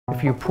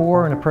If you're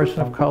poor and a person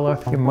of color,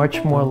 you're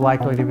much more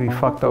likely to be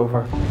fucked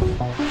over.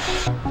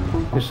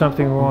 There's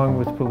something wrong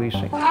with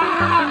policing.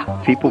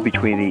 People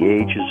between the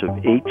ages of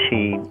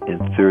 18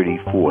 and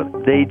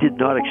 34, they did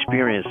not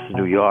experience the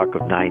New York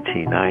of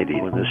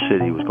 1990 when the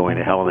city was going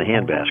to hell in a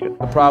handbasket.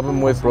 The problem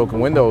with broken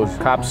windows,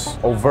 cops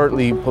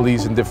overtly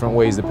police in different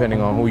ways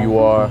depending on who you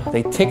are.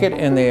 They ticket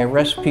and they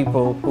arrest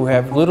people who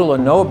have little or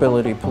no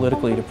ability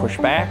politically to push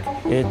back.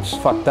 It's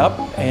fucked up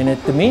and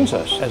it demeans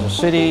us as a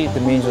city, it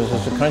demeans us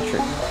as a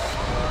country.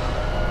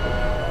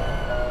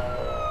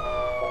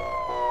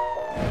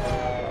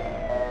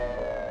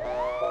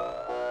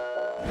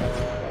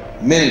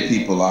 Many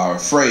people are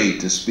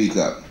afraid to speak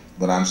up,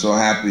 but I'm so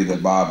happy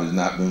that Bob has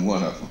not been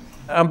one of them.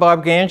 I'm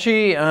Bob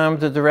Gangi. I'm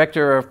the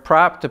director of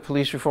PROP, the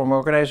Police Reform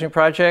Organizing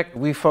Project.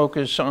 We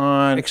focus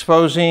on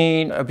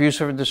exposing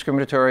abusive and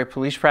discriminatory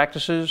police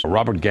practices.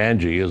 Robert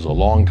Gangi is a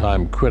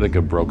longtime critic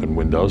of broken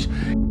windows.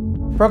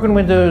 Broken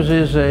windows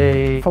is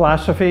a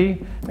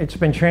philosophy. It's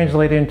been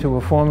translated into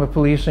a form of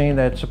policing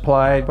that's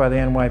applied by the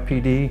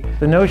NYPD.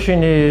 The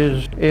notion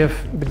is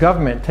if the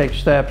government takes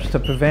steps to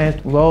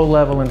prevent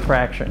low-level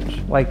infractions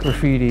like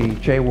graffiti,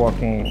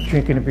 jaywalking,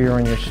 drinking a beer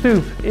on your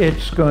stoop,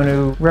 it's going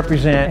to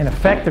represent an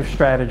effective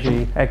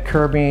strategy at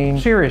curbing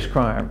serious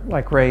crime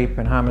like rape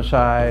and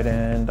homicide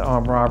and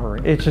armed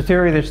robbery. It's a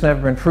theory that's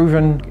never been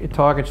proven. It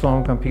targets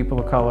low-income people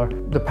of color.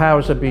 The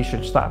powers that be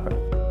should stop it.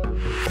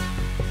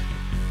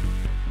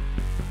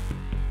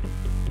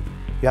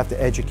 You have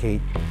to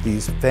educate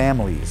these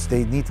families.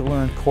 They need to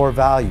learn core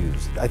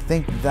values. I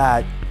think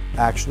that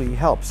actually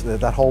helps,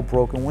 that whole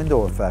broken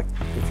window effect.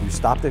 If you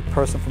stop the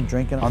person from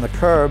drinking on the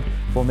curb,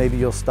 well, maybe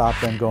you'll stop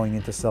them going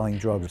into selling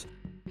drugs.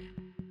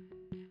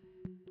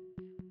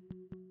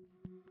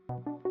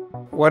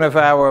 One of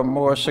our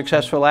more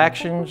successful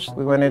actions,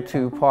 we went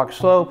into Park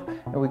Slope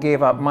and we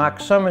gave out mock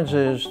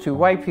summonses to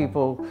white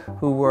people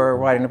who were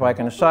riding a bike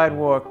on the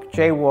sidewalk,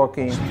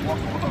 jaywalking.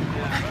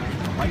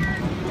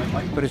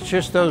 But it's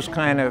just those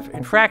kind of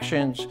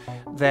infractions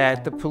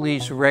that the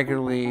police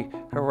regularly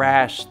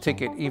harass,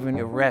 ticket, even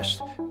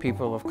arrest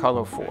people of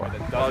color for.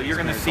 Well, you're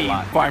going to see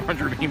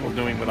 500 people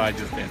doing what I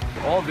just did.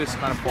 All this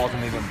kind of falls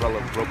under the umbrella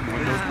of broken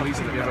windows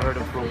policing. Have you ever heard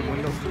of broken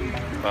windows?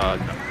 No.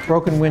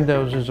 Broken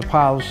windows is a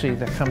policy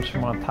that comes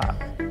from on top.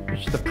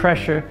 It's the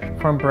pressure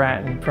from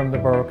Bratton, from the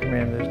borough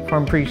commanders,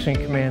 from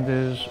precinct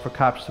commanders, for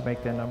cops to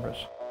make their numbers.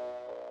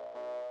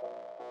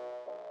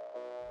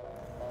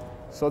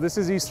 So this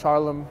is East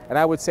Harlem, and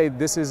I would say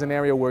this is an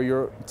area where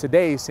you're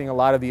today seeing a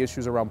lot of the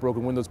issues around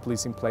broken windows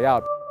policing play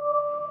out.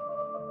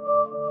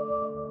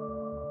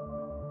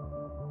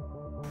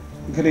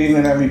 Good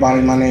evening,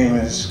 everybody. My name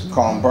is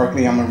Colin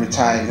Berkeley. I'm a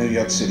retired New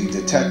York City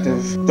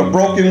detective. The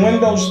broken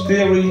windows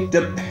theory,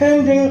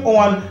 depending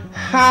on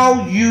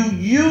how you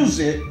use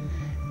it,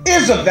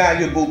 is a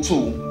valuable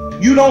tool.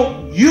 You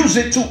don't use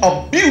it to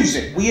abuse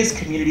it. We as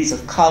communities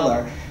of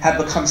color have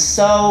become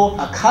so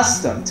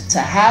accustomed to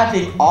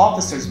having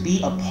officers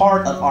be a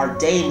part of our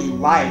daily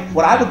life.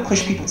 What I would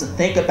push people to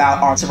think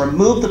about are to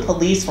remove the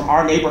police from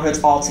our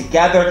neighborhoods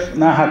altogether.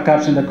 Not have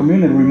cops in the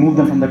community, remove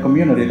them from the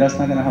community. That's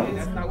not gonna help.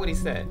 That's not what he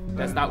said.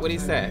 That's not what he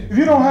said. If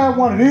you don't have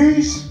one of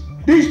these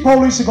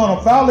police are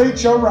gonna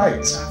violate your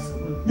rights.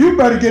 Absolutely. You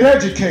better get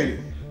educated.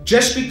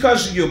 Just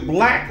because you're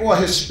black or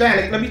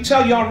Hispanic, let me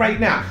tell y'all right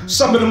now,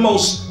 some of the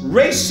most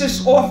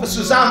racist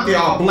officers out there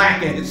are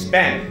black and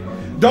Hispanic.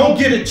 Don't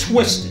get it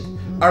twisted,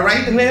 all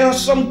right? And there are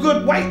some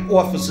good white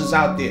officers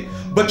out there,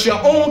 but your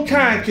own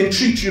kind can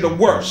treat you the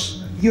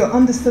worst. You're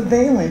under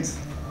surveillance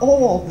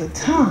all the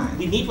time.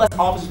 We need less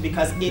officers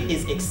because it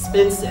is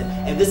expensive,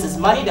 and this is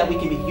money that we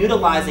can be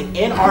utilizing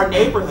in our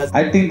neighborhoods.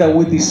 I think that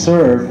we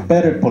deserve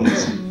better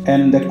policing,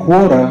 and the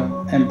quota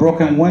and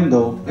broken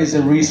window is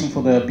the reason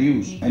for the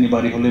abuse.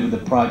 Anybody who lives in the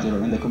project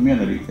or in the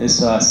community is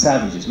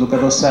savages. Look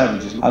at those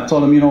savages. I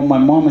told them, you know, my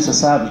mom is a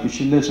savage, but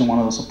she lives in one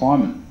of those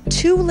apartments.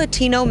 2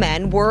 Latino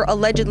men were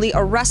allegedly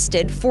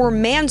arrested for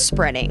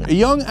manspreading. A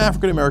young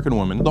African-American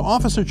woman, the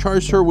officer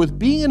charged her with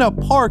being in a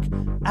park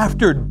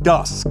after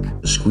dusk.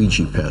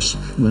 Squeegee pests,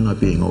 we're not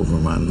being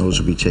overrun. Those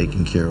will be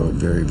taken care of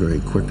very, very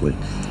quickly.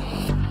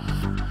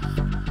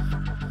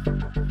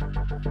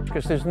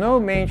 Because there's no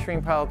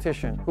mainstream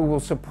politician who will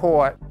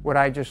support what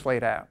I just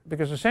laid out.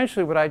 Because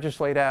essentially what I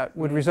just laid out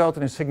would result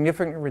in a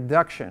significant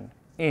reduction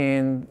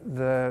in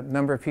the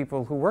number of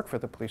people who work for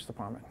the police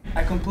department.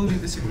 I completely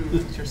disagree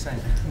with what you're saying.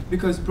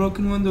 Because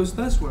broken windows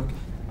does work.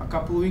 A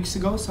couple of weeks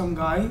ago, some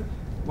guy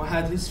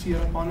had his feet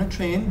up on a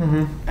train,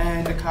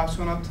 and the cops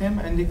went up to him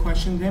and they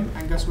questioned him,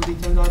 and guess what he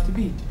turned out to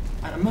be?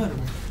 A murderer.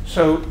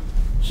 So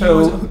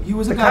he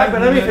was a guy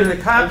who the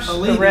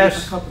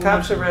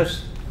cops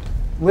arrest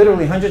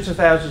literally hundreds of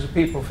thousands of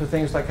people for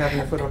things like having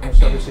a foot on the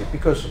subway seat,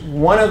 because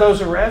one of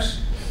those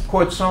arrests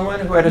caught someone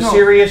who had a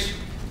serious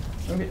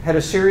Had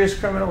a serious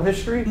criminal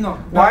history? No.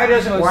 Why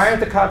aren't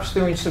the cops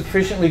doing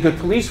sufficiently good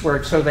police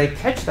work so they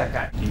catch that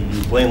guy?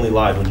 You blatantly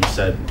lied when you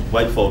said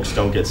white folks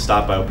don't get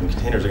stopped by open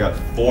containers. I got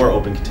 4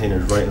 open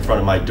containers right in front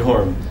of my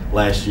dorm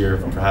last year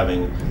for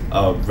having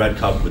a red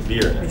cup with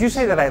beer in it. Did you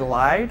say that I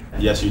lied?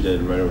 Yes, you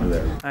did, right over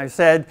there. I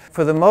said,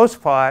 for the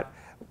most part,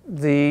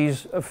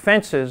 these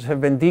offenses have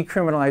been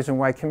decriminalized in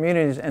white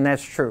communities, and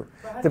that's true.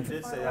 You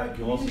did say that.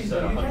 You also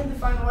said You can't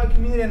define a white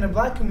community and a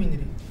black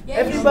community. Yeah,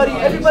 everybody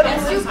yes,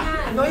 lives. you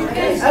can. No, you can't.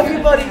 Yes,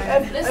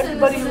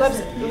 Everybody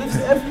listen. lives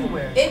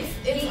everywhere.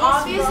 It's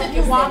obvious if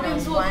you walk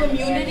into a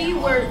community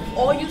where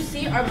all you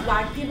see are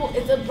black people,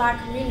 it's a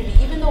black community.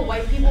 Even though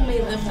white people may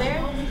live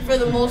there, for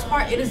the most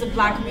part, it is a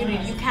black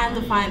community. You can't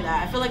define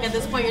that. I feel like at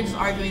this point you're just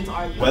arguing to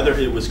argue. Whether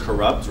it was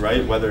corrupt,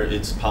 right? Whether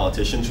it's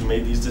politicians who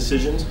made these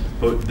decisions,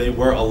 but they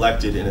were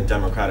elected in a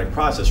democratic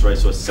process, right?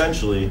 So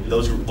essentially,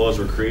 those laws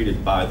were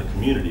created by the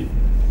community,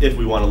 if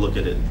we want to look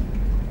at it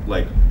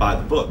like by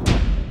the book.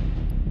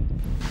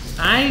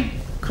 I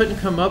couldn't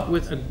come up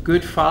with a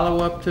good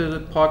follow-up to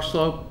the Park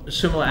Slope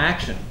similar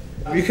action.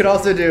 You could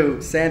also do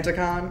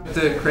SantaCon.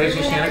 The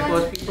crazy Santa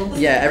Claus people?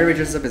 Yeah, everybody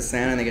dresses up as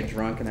Santa and they get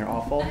drunk and they're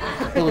awful.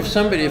 Well,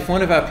 if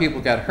one of our people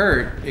got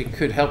hurt, it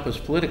could help us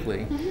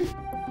politically.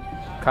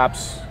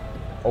 Cops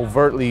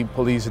overtly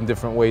police in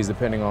different ways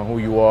depending on who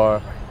you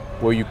are,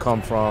 where you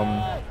come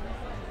from.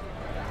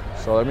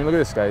 So, I mean, look at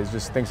this guy. He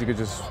just thinks he could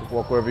just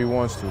walk wherever he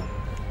wants to.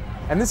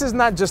 And this is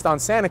not just on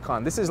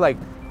SantaCon. This is like,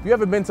 if you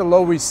ever been to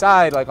Lower East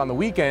Side, like on the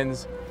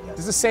weekends,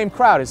 it's the same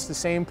crowd. It's the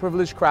same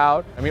privileged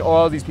crowd. I mean,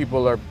 all these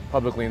people are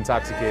publicly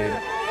intoxicated.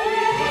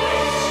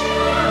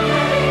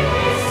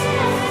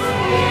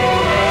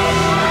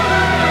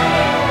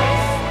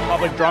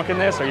 Public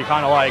drunkenness, or you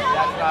kind of like...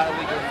 That's not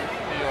illegal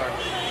in New York.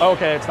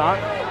 Okay, it's not?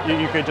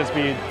 You could just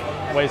be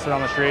wasted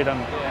on the street and...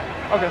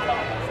 Yeah. Okay.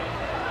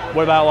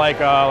 What about like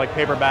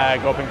paper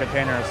bag, open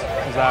containers?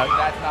 Is that...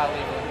 That's not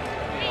illegal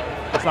in New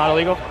York. It's not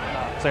illegal?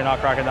 No. So you're not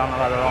cracking down on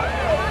that at all?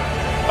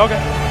 Okay,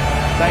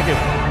 thank you.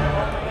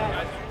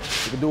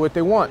 They can do what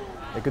they want.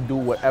 They could do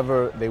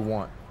whatever they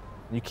want.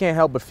 You can't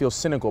help but feel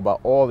cynical about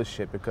all this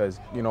shit because,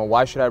 you know,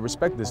 why should I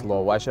respect this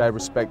law? Why should I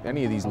respect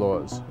any of these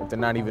laws if they're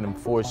not even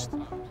enforced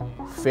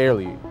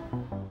fairly?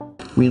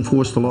 We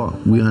enforce the law.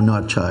 We are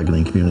not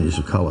targeting communities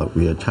of color.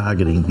 We are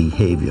targeting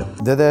behavior.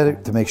 They're there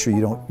to make sure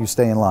you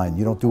stay in line,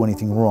 you don't do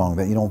anything wrong,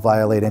 that you don't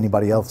violate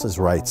anybody else's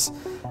rights.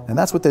 And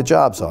that's what their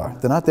jobs are.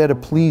 They're not there to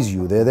please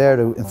you. They're there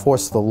to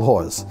enforce the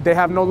laws. They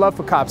have no love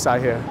for cops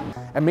out here.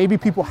 And maybe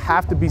people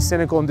have to be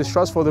cynical and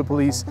distrustful of the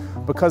police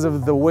because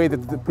of the way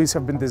that the police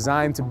have been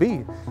designed to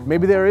be.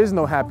 Maybe there is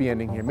no happy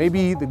ending here.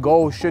 Maybe the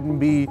goal shouldn't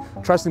be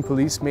trusting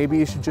police.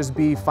 Maybe it should just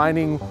be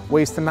finding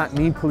ways to not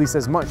need police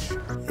as much.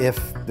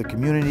 If the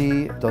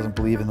community doesn't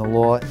believe in the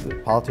law, the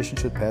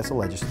politicians should pass a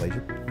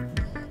legislation,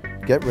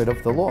 get rid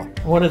of the law.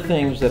 One of the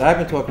things that I've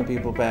been talking to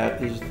people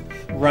about is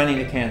running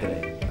a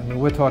candidate. I mean,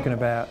 we're talking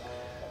about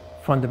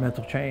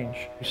fundamental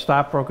change.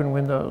 Stop broken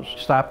windows,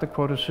 stop the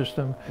quota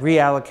system,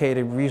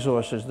 reallocated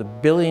resources, the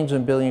billions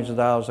and billions of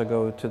dollars that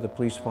go to the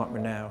police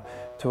department now,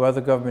 to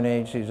other government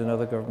agencies and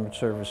other government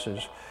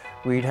services.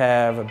 We'd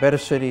have a better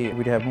city,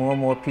 we'd have more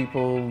and more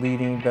people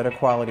leading better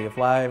quality of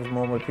lives,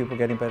 more and more people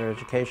getting better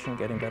education,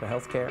 getting better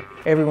health care.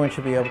 Everyone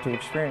should be able to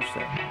experience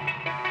that.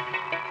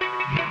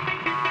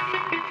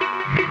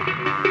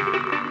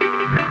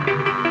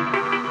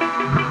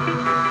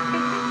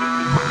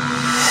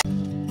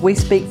 We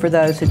speak for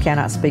those who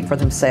cannot speak for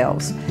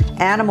themselves.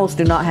 Animals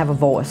do not have a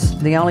voice.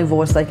 The only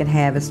voice they can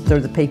have is through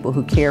the people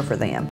who care for them.